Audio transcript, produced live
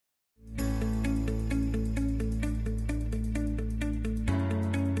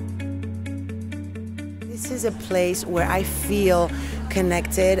This is a place where I feel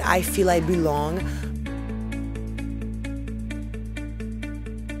connected, I feel I belong.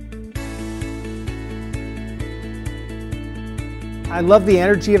 I love the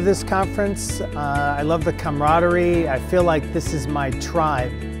energy of this conference. I love the camaraderie. I feel like this is my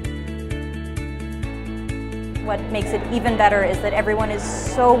tribe. What makes it even better is that everyone is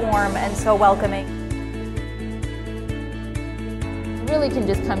so warm and so welcoming. You really can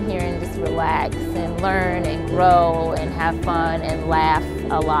just come here and just relax and learn and grow and have fun and laugh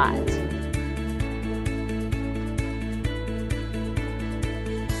a lot.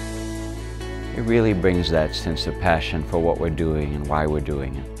 It really brings that sense of passion for what we're doing and why we're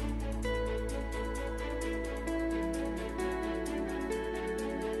doing it.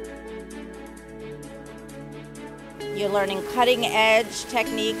 You're learning cutting edge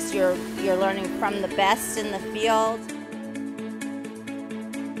techniques, you're learning from the best in the field.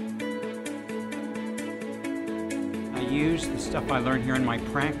 I use the stuff I learn here in my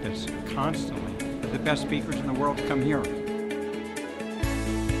practice constantly. The best speakers in the world come here.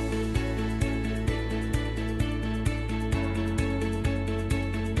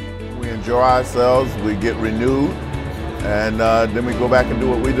 We enjoy ourselves, we get renewed, and then we go back and do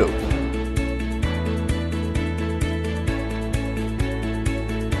what we do.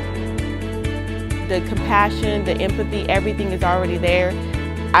 The compassion, the empathy, everything is already there.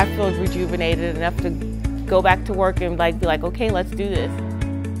 I feel rejuvenated enough to go back to work and be like, okay, let's do this.